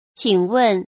请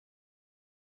问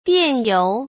电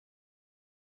邮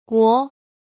国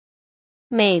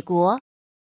美国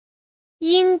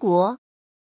英国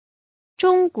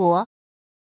中国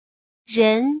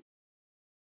人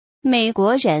美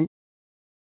国人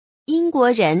英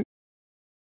国人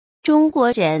中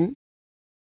国人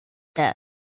的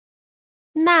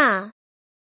那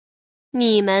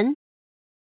你们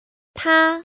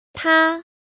他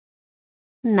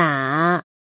哪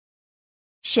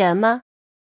什么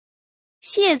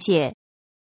谢谢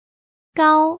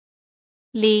高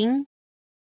龄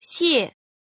谢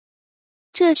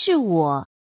这是我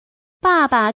爸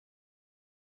爸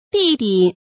弟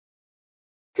弟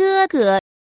哥哥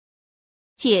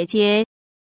姐姐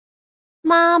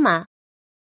妈妈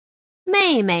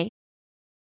妹妹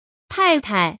太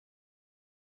太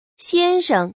先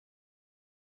生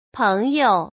朋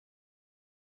友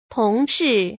同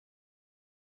事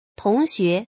同学